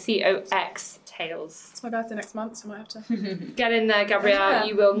Coxtails, C-O-X Tails. It's my birthday next month, so I might have to... Get in there, Gabrielle.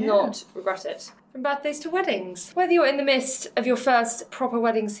 You will not regret it. From birthdays to weddings. Whether you're in the midst of your first proper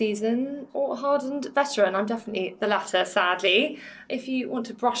wedding season or hardened veteran, I'm definitely the latter, sadly. If you want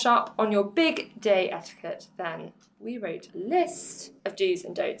to brush up on your big day etiquette, then we wrote a list of do's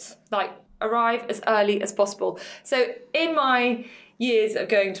and don'ts. Like, arrive as early as possible. So in my years of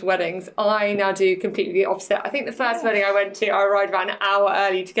going to weddings, I now do completely the opposite. I think the first wedding I went to, I arrived about an hour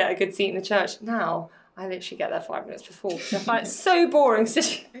early to get a good seat in the church. Now, I literally get there 5 minutes before. I find it so boring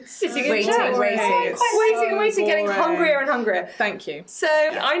sitting in Waiting, church. Waiting, getting boring. hungrier and hungrier. Thank you. So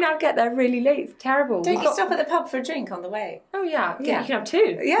I now get there really late. It's terrible. Don't you stop at the pub for a drink on the way? Oh yeah, Yeah. you can have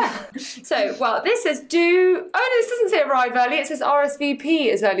 2. Yeah. So, well, this says this doesn't say arrive early, it says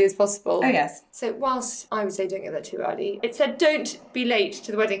RSVP as early as possible. Oh, yes. So whilst I would say don't get there too early, it said don't be late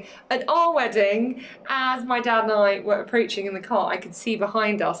to the wedding. At our wedding, as my dad and I were approaching in the car, I could see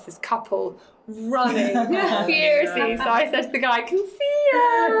behind us this couple running furiously. So I said to the guy, I can see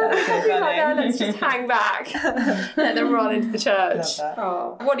you. Let's just hang back. Let them run into the church.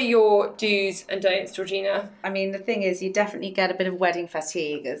 Oh. What are your do's and don'ts, Georgina? I mean, the thing is, you definitely get a bit of wedding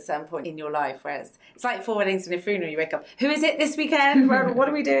fatigue at some point in your life, whereas it's like 4 weddings and a funeral. You wake up, who is it this weekend? What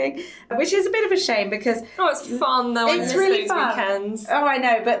are we doing? Which is a bit of a shame because... Oh, it's fun though. It's really those fun. Weekends. Oh, I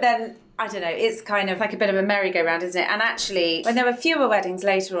know, but then... I don't know, it's kind of like a bit of a merry-go-round, isn't it? And actually, when there were fewer weddings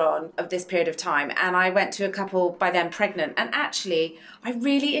later on of this period of time, and I went to a couple by then pregnant, and actually, I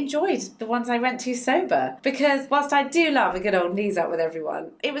really enjoyed the ones I went to sober. Because whilst I do love a good old knees up with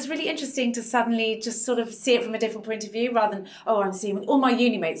everyone, it was really interesting to suddenly just sort of see it from a different point of view, rather than, oh, I'm seeing all my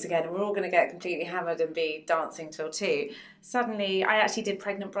uni mates again, and we're all going to get completely hammered and be dancing till 2. Suddenly, I actually did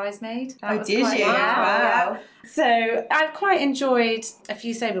Pregnant Bridesmaid. That was did quite- you? Yeah. Wow. So I've quite enjoyed a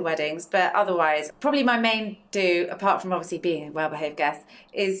few sober weddings, but otherwise, probably my main do, apart from obviously being a well-behaved guest,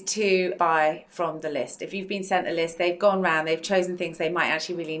 is to buy from the list. If you've been sent a list, they've gone round, they've chosen things they might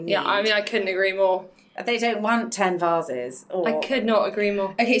actually really need. Yeah, I mean, I couldn't agree more. They don't want 10 vases. Or... I could not agree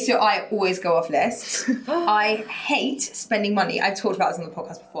more. Okay, so I always go off list. I hate spending money. I've talked about this on the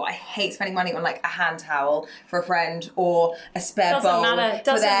podcast before. I hate spending money on like a hand towel for a friend or a spare Doesn't bowl. matter.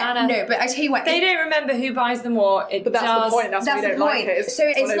 Doesn't matter. No, but I tell you what. They don't remember who buys them or it But that's does. the point. That's why That's we the don't point. like it. So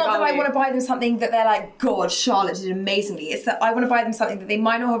it's not that I value. want to buy them something that they're like, God, Charlotte did amazingly. It's that I want to buy them something that they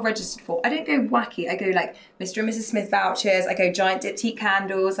might not have registered for. I don't go wacky. I go like Mr. and Mrs. Smith vouchers. I go giant diptyque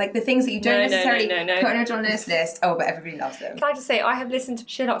candles, like the things that you don't necessarily put on your John List list. Oh, but everybody loves them. Can I just say, I have listened to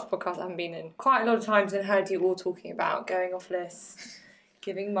Sherlock's podcast I haven't been in quite a lot of times and heard you all talking about going off lists,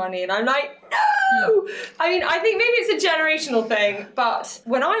 giving money, and I'm like, no! I mean, I think maybe it's a generational thing, but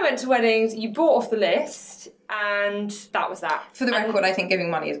when I went to weddings, you bought off the list, and that was that. For the record, I think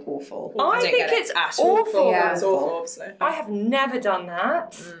giving money is awful. I don't think get it it's at all. awful. Yeah, It's awful, obviously. I have never done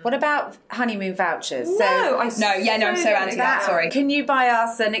that. What about honeymoon vouchers? I'm I'm so anti that, sorry. Can you buy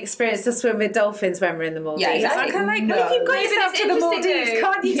us an experience to swim with dolphins when we're in the Maldives? Yeah, exactly. I'm kind of like, No. well, if you've got Maybe yourself it's to the interesting Maldives, though.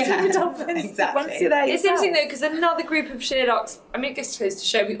 can't you swim with dolphins Exactly. once you're there It's yourself? interesting though, because another group of Sherlocks, I mean, it just goes to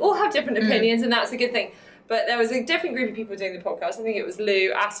show we all have different opinions, and that's a good thing. But there was a different group of people doing the podcast. I think it was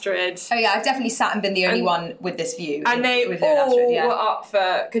Lou, Astrid. Oh yeah, I've definitely sat and been the only one with this view. And they with all Astrid, yeah. were up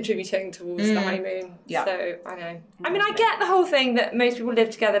for contributing towards the honeymoon. Yeah. So, I know. I mean, I get the whole thing that most people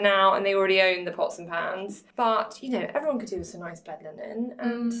live together now and they already own the pots and pans. But, you know, everyone could do with some nice bed linen.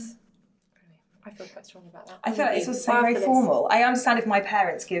 And I feel quite strong about that. I feel like it's also very formal. I understand if my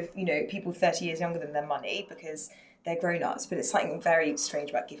parents give, you know, people 30 years younger than them money because they're grown-ups, but it's something very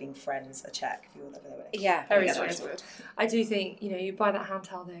strange about giving friends a check if you're there with their Yeah, Very Yeah, strange. that's weird. I do think, you know, you buy that hand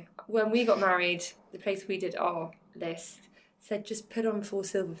towel though. When we got married, the place we did our list said just put on 4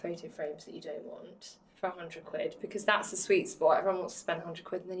 silver photo frames that you don't want for £100 because that's the sweet spot. Everyone wants to spend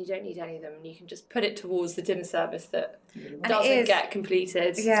 £100 and then you don't need any of them and you can just put it towards the dinner service that doesn't get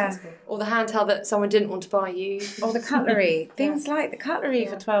completed. Yeah. Or the hand towel that someone didn't want to buy you. Or the cutlery. Things like the cutlery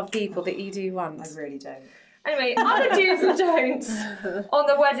for 12 people that you do want. I really don't. Anyway, other do's and don'ts on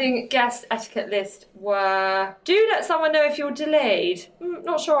the wedding guest etiquette list were do let someone know if you're delayed.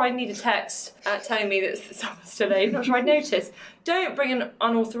 Not sure I need a text telling me that someone's delayed. Not sure I'd notice. Don't bring an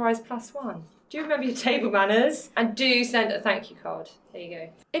unauthorised +1. Do remember your table manners, and do send a thank you card. There you go.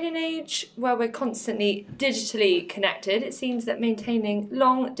 In an age where we're constantly digitally connected, it seems that maintaining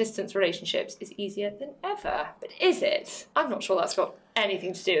long-distance relationships is easier than ever. But is it? I'm not sure that's got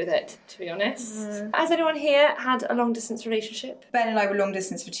anything to do with it, to be honest. Has anyone here had a long-distance relationship? Ben and I were long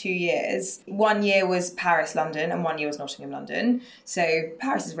distance for 2 years. 1 year was Paris, London, and 1 year was Nottingham, London. So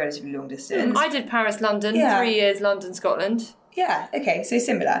Paris is relatively long distance. I did Paris, London, Yeah. 3 years London, Scotland. Yeah, okay, so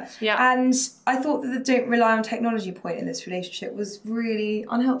similar. Yeah. And I thought that the don't rely on technology point in this relationship was really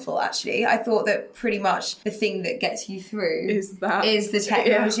unhelpful, actually. I thought that pretty much the thing that gets you through Is the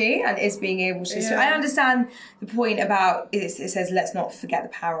technology and is being able to... So I understand the point about, it says, let's not forget the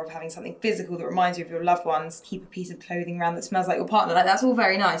power of having something physical that reminds you of your loved ones. Keep a piece of clothing around that smells like your partner. Like, that's all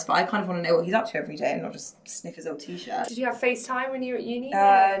very nice, but I kind of want to know what he's up to every day and not just sniff his old T-shirt. Did you have FaceTime when you were at uni?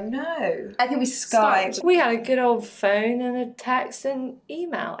 No. I think we Skyped. We had a good old phone and a text and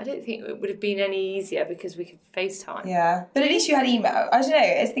email. I don't think it would have been any easier because we could FaceTime. Yeah. But at least you had email. I don't know.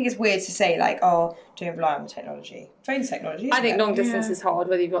 I think it's weird to say, like, oh, don't rely on the technology. Phone's technology. I think long distance is hard,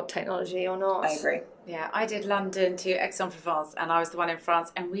 whether you've got technology or not. I agree. Yeah, I did London to Aix-en-Provence, and I was the one in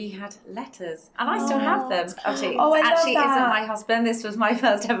France, and we had letters, and I still have them. Actually, Oh, I love actually that. isn't my husband. This was my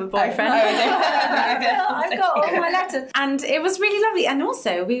first ever boyfriend. I've I've got all my letters, and it was really lovely. And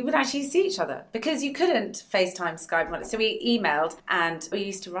also, we would actually see each other because you couldn't FaceTime, Skype, so we emailed, and we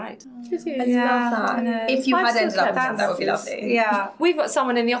used to write. I know. If you had ended up with him, that would be lovely. Yeah. We've got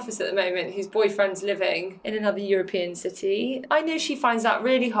someone in the office at the moment whose boyfriend's living in another European city. I know she finds that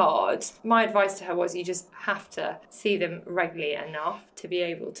really hard. My advice to her was you just have to see them regularly enough to be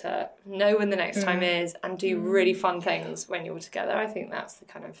able to know when the next time is and do really fun things when you're together. I think that's the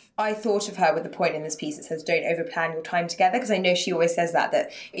kind of... I thought of her with the point in this piece that says don't overplan your time together, because I know she always says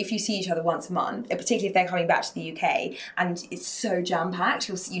that if you see each other once a month, particularly if they're coming back to the UK and it's so jam-packed,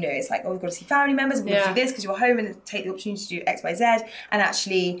 it's like, oh, we've got to see family members, we've got to do this because you're home, and take the opportunity to do X, Y, Z, and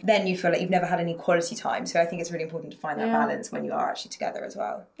actually then you feel like you've never had any quality time. So I think it's really important to find that balance when you are actually together as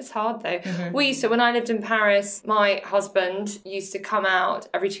well. It's hard though. We used to, when I lived in Paris, my husband used to come out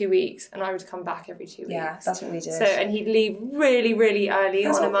every 2 weeks and I would come back every 2 weeks. Yeah, that's what we did. So, and he'd leave really, really early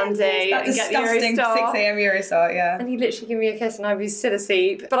on a Monday That and get the disgusting Eurostar. 6 a.m. Eurostar, yeah. And he'd literally give me a kiss and I'd be still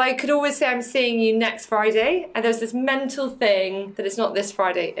asleep. But I could always say, I'm seeing you next Friday. And there's this mental thing that it's not this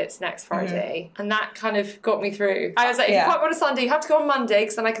Friday, it's next Friday. And that kind of got me through. I was like, if you can't go on a Sunday, you have to go on Monday,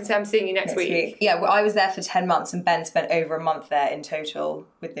 because then I can say I'm seeing you next week. Yeah, well, I was there for 10 months and Ben spent over a month there in total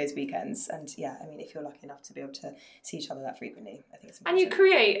with those weekends. And yeah, I mean, if you're lucky enough to be able to see each other that frequently, I think it's important. And you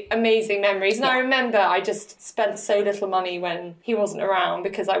create amazing memories. And I remember I just spent so little money when he wasn't around,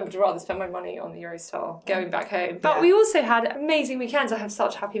 because I would rather spend my money on the Eurostar going back home. But we also had amazing weekends. I have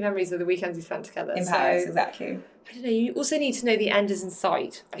such happy memories of the weekends we spent together. In Paris, exactly. I don't know, you also need to know the end is in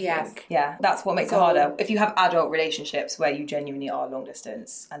sight, I think. Yeah, that's what makes it harder. If you have adult relationships where you genuinely are long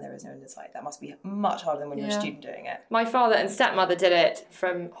distance and there is no end in sight, that must be much harder than when you're a student doing it. My father and stepmother did it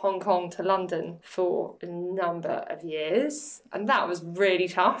from Hong Kong to London for a number of years, and that was really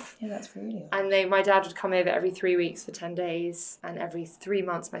tough. Yeah, that's really hard. And my dad would come over every 3 weeks for 10 days, and every 3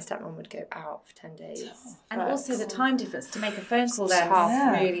 months my stepmom would go out for 10 days. And also the time difference to make a phone call It's then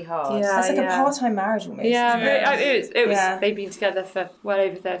tough. is really hard. That's like a part-time marriage almost. Yeah, it was. They've been together for well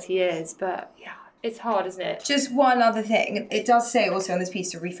over 30 years, but yeah, it's hard, isn't it? Just one other thing. It does say also on this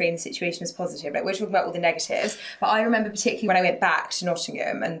piece to reframe the situation as positive. Like, we're talking about all the negatives, but I remember particularly when I went back to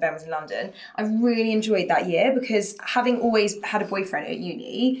Nottingham and Ben was in London, I really enjoyed that year, because having always had a boyfriend at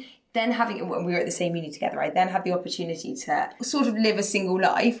uni, then when we were at the same uni together, I then had the opportunity to sort of live a single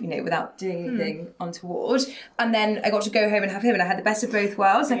life, without doing anything untoward. And then I got to go home and have him, and I had the best of both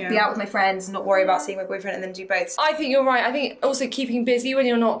worlds. I could be out with my friends and not worry about seeing my boyfriend, and then do both. I think you're right. I think also keeping busy when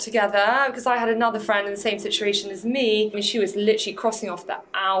you're not together, because I had another friend in the same situation as me. I mean, she was literally crossing off the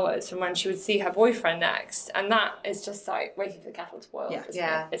hours from when she would see her boyfriend next. And that is just like waiting for the kettle to boil.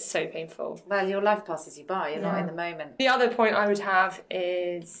 Yeah. It's so painful. Well, your life passes you by. You're not in the moment. The other point I would have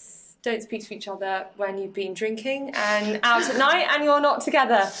is, don't speak to each other when you've been drinking and out at night and you're not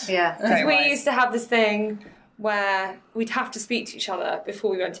together. Yeah. Because we used to have this thing where we'd have to speak to each other before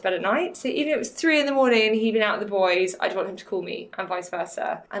we went to bed at night. So even if it was 3 a.m. and he'd been out with the boys, I'd want him to call me, and vice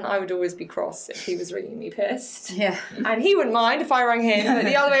versa. And I would always be cross if he was ringing me pissed. Yeah. And he wouldn't mind if I rang him, but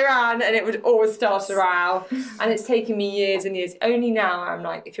the other way around, and it would always start a row. And it's taken me years and years. Only now I'm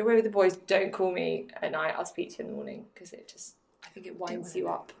like, if you're away with the boys, don't call me at night. I'll speak to you in the morning, because I think it winds you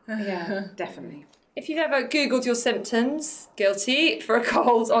up. Yeah, definitely. If you've ever Googled your symptoms, guilty, for a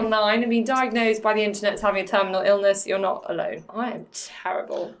cold online and been diagnosed by the internet as having a terminal illness, you're not alone. I am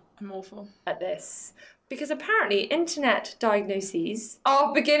terrible I'm awful at this. because apparently internet diagnoses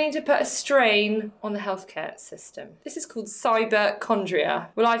are beginning to put a strain on the healthcare system. This is called cyberchondria.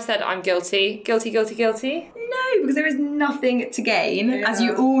 Well, I've said I'm guilty. Guilty. No, because there is nothing to gain, as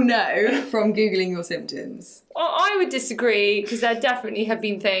you all know, from Googling your symptoms. Well, I would disagree, because there definitely have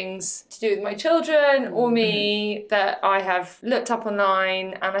been things to do with my children or me that I have looked up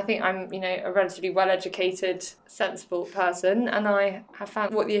online, and I think I'm, a relatively well-educated, sensible person, and I have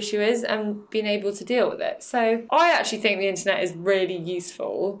found what the issue is and been able to deal with it. So I actually think the internet is really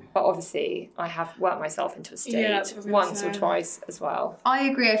useful, but obviously I have worked myself into a state once or twice as well. I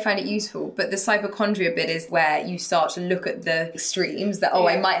agree, I find it useful, but the hypochondria bit is where you start to look at the extremes that,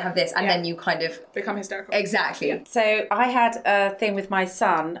 I might have this, and then you kind of become hysterical. Exactly. So I had a thing with my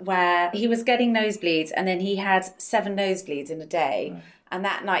son where he was getting nosebleeds, and then he had 7 nosebleeds in a day. And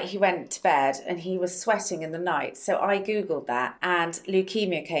that night he went to bed and he was sweating in the night. So I Googled that and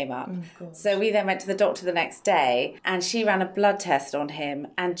leukemia came up. So we then went to the doctor the next day and she ran a blood test on him.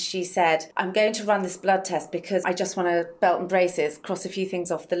 And she said, I'm going to run this blood test because I just want to belt and braces, cross a few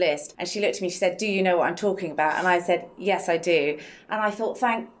things off the list. And she looked at me, she said, do you know what I'm talking about? And I said, yes, I do. And I thought,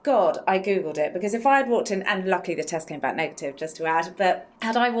 thank God I Googled it, because if I had walked in, and luckily the test came back negative, just to add, but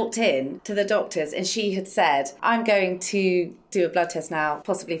had I walked in to the doctors and she had said, I'm going to do a blood test now,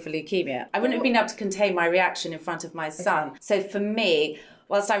 possibly for leukemia, I wouldn't have been able to contain my reaction in front of my son. So for me,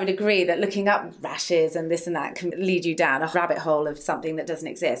 whilst I would agree that looking up rashes and this and that can lead you down a rabbit hole of something that doesn't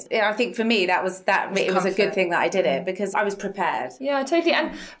exist, I think for me it was a good thing that I did it, because I was prepared. Yeah, totally.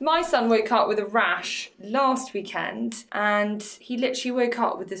 And my son woke up with a rash last weekend, and he literally woke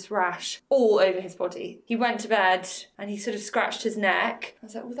up with this rash all over his body. He went to bed and he sort of scratched his neck. I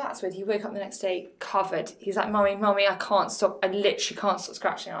was like, well, that's weird. He woke up the next day covered. He's like, Mummy, I can't stop. I literally can't stop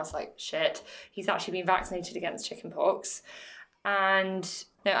scratching. I was like, shit. He's actually been vaccinated against chickenpox. And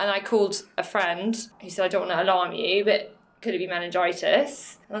I called a friend who said, I don't want to alarm you, but could it be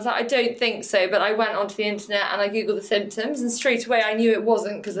meningitis? And I was like, I don't think so. But I went onto the internet and I Googled the symptoms, and straight away I knew it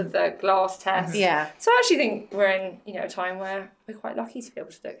wasn't because of the glass test. Yeah. So I actually think we're in, a time where we're quite lucky to be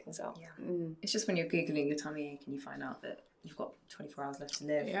able to look things up. Yeah. It's just when you're Googling your tummy ache and you find out that you've got 24 hours left to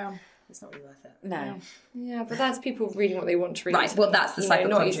live. Yeah. It's not really worth it. No. Yeah, but that's people reading what they want to read. Right, well, that's the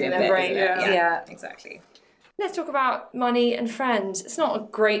not using hypochondria their bit, brain. isn't it? Yeah. Exactly. Let's talk about money and friends. It's not a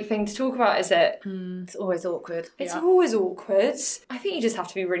great thing to talk about, is it? It's always awkward. It's always awkward. I think you just have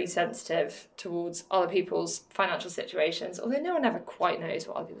to be really sensitive towards other people's financial situations, although no one ever quite knows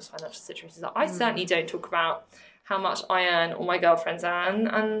what other people's financial situations are. I certainly don't talk about how much I earn or my girlfriends earn,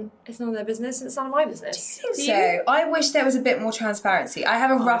 and it's none of their business and it's none of my business. I think so. I wish there was a bit more transparency. I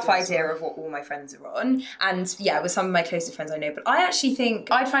have a rough idea of what all my friends are on, and with some of my closest friends I know, but I actually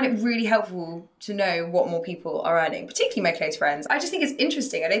think I'd find it really helpful to know what more people are earning, particularly my close friends. I just think it's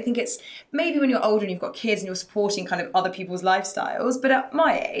interesting. I don't think it's, maybe when you're older and you've got kids and you're supporting kind of other people's lifestyles, but at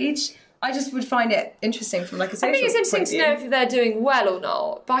my age, I just would find it interesting from like a social I think it's interesting point to of know view. if they're doing well or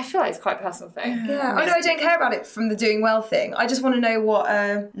not, but I feel like it's quite a personal thing. Yeah, I know I don't care about it from the doing well thing. I just want to know what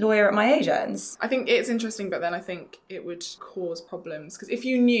a lawyer at my age earns. I think it's interesting, but then I think it would cause problems, because if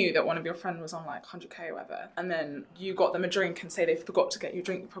you knew that one of your friends was on like 100k or whatever, and then you got them a drink and say they forgot to get you a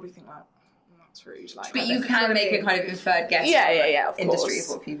drink, you probably think like, that's rude. Like, But you can make a kind of inferred guess. Of industry course. is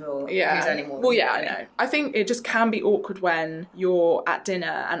what people who's Yeah. earning more. Well, than yeah, you. I know. I think it just can be awkward when you're at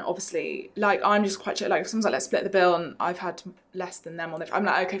dinner and obviously, like, I'm just quite chill. Like, if someone's like, let's split the bill, and I've had less than them on the, I'm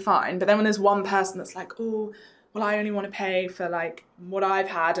like, okay, fine. But then when there's one person that's like, oh, well, I only want to pay for like what I've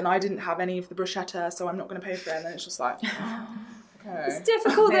had, and I didn't have any of the bruschetta, so I'm not going to pay for it. And then it's just like, okay. It's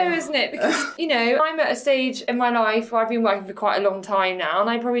difficult though, isn't it? Because, I'm at a stage in my life where I've been working for quite a long time now, and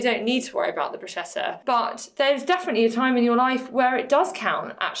I probably don't need to worry about the bruschetta. But there's definitely a time in your life where it does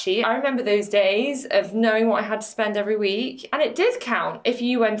count, actually. I remember those days of knowing what I had to spend every week, and it did count if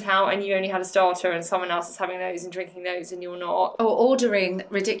you went out and you only had a starter and someone else is having those and drinking those and you're not. Or ordering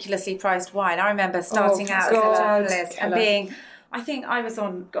ridiculously priced wine. I remember starting out as a God. journalist and being, I think I was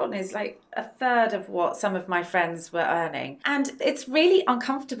on, God knows, like a third of what some of my friends were earning. And it's really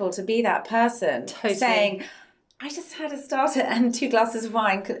uncomfortable to be that person saying, I just had a starter and 2 glasses of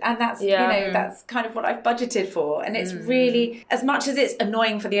wine, and that's that's kind of what I've budgeted for. And it's really, as much as it's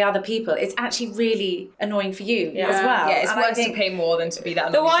annoying for the other people, it's actually really annoying for you as well. Yeah, it's and worse to pay more than to be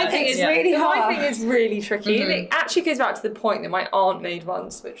that. The wine thing is really hard. The wine thing is really tricky. And it actually goes back to the point that my aunt made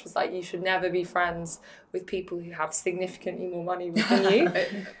once, which was like, you should never be friends with people who have significantly more money than you.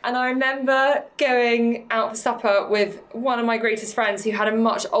 And I remember going out for supper with one of my greatest friends who had a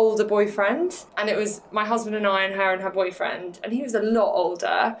much older boyfriend, and it was my husband and I and her boyfriend, and he was a lot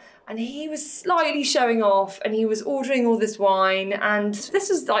older, and he was slightly showing off, and he was ordering all this wine, and this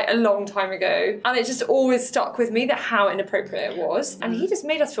was like a long time ago, and it just always stuck with me that how inappropriate it was, and he just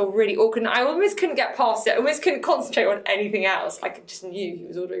made us feel really awkward, and I almost couldn't get past it. I almost couldn't concentrate on anything else. I just knew he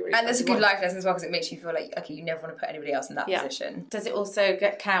was ordering really And that's a good wine. life lesson as well, because it makes you feel like, okay, you never want to put anybody else in that position. Does it also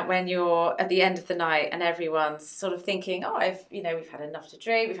count when you're at the end of the night and everyone's sort of thinking, oh, we've had enough to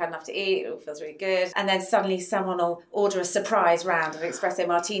drink, we've had enough to eat, it all feels really good, and then suddenly someone will order a surprise round of espresso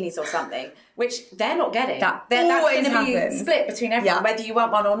martinis or something, which they're not getting. That that's always going to be happens. split between everyone, whether you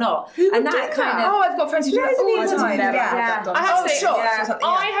want one or not. Who would and do that kind that? of... Oh, I've got friends who do that all the time. never had Yeah. that done. I have to say, shots or something.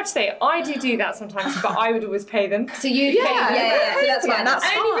 I have to say, I do that sometimes, but I would always pay them. So you pay them. Yeah, so that's fine. That's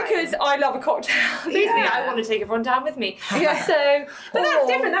Only fine. because I love a cocktail. Basically, I want to take everyone down with me. Yeah. So, But that's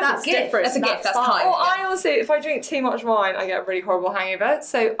different. That's a gift. different. That's a gift. That's Or kind. I also, if I drink too much wine, I get a really horrible hangover.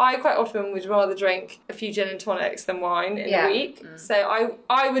 So I quite often would rather drink a few gin and tonics than wine in a week. So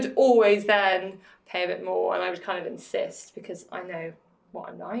I would always then pay a bit more, and I would kind of insist because I know what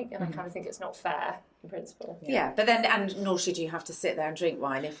I'm like, and I kind of think it's not fair in principle. Yeah, but then, and nor should you have to sit there and drink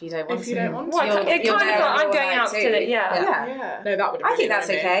wine if you don't want If to. you don't want to. Well, You're- it you're kind of there like, I'm all going night out too. to it, Yeah. No, that would. I think that's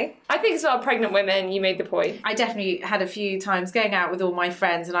okay. I think as well, pregnant women, you made the point. I definitely had a few times going out with all my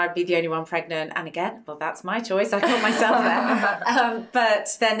friends and I'd be the only one pregnant. And again, well, that's my choice. I caught myself there.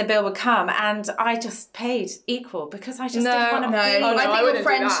 But then the bill would come and I just paid equal because I just didn't want to No, pay. no, I I think your wouldn't do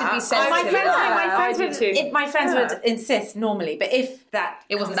friends that. should be My sensitive. My friends, about I do too. if my friends would insist normally, but if that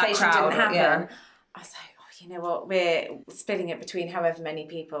It wasn't that conversation crowd, didn't happen, yeah. I was like, oh, you know what, we're splitting it between however many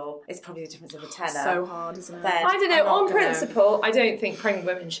people. It's probably the difference of a tenner. So hard, isn't it? Then I don't know, I'm not on gonna- principle, I don't think pregnant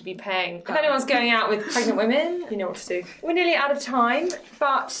women should be paying. If anyone's going out with pregnant women, you know what to do. We're nearly out of time,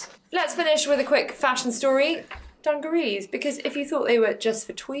 but let's finish with a quick fashion story. Dungarees, because if you thought they were just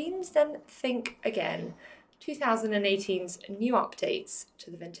for tweens, then think again. 2018's new updates to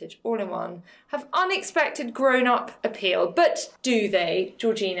the vintage all-in-one have unexpected grown-up appeal, but do they,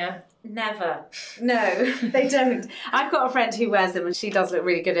 Georgina? Never. No, they don't. I've got a friend who wears them and she does look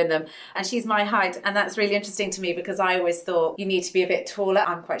really good in them. And she's my height. And that's really interesting to me because I always thought you need to be a bit taller.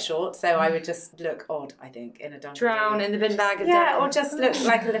 I'm quite short, so I would just look odd, I think, in a dungaree. Drown in the bin bag of Yeah, denim. or just look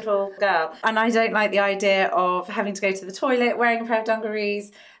like a little girl. And I don't like the idea of having to go to the toilet wearing a pair of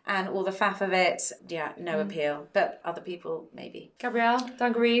dungarees and all the faff of it. Yeah, no appeal. But other people, maybe. Gabrielle,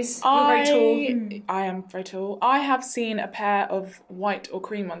 dungarees, you're very tall. I am very tall. I have seen a pair of white or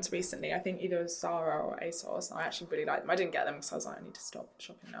cream ones recently. I think either Zara or ASOS. I actually really like them. I didn't get them because I was like, I need to stop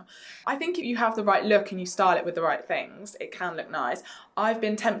shopping now. I think if you have the right look and you style it with the right things, it can look nice. I've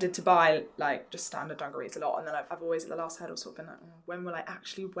been tempted to buy like just standard dungarees a lot, and then I've always at the last hurdle sort of been like, when will I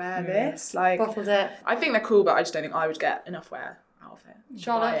actually wear this? Like, Bottled it. I think they're cool, but I just don't think I would get enough wear out of it.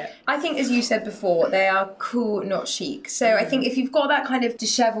 Charlotte? Buy it. I think, as you said before, they are cool, not chic. So I think if you've got that kind of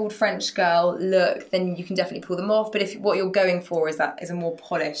dishevelled French girl look, then you can definitely pull them off. But if what you're going for is a more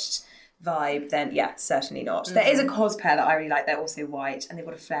polished vibe, then yeah, certainly not. There is a cos pair that I really like. They're also white and they've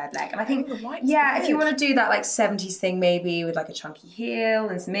got a flared leg. And I think, the white's if you good. want to do that like 70s thing maybe with like a chunky heel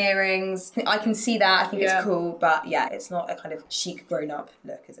and some earrings, I can see that. I think Yeah. it's cool, but yeah, it's not a kind of chic grown-up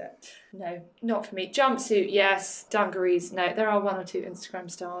look, is it? No, not for me. Jumpsuit, yes. Dungarees, no. There are one or two Instagram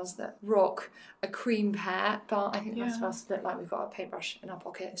stars that rock a cream pair, but I think most of us look like we've got a paintbrush in our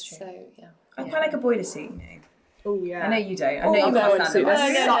pocket. So, yeah. I quite like a boiler suit, Oh yeah. I know you don't. I Oh, know you no, can't it's stand them.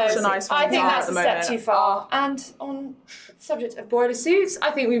 super- That's such a nice one I think at that's the a step moment. too far. And on the subject of boiler suits,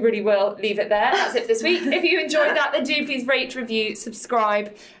 I think we really will leave it there. That's it for this week. If you enjoyed that, then do please rate, review,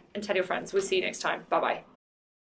 subscribe, and tell your friends. We'll see you next time. Bye-bye.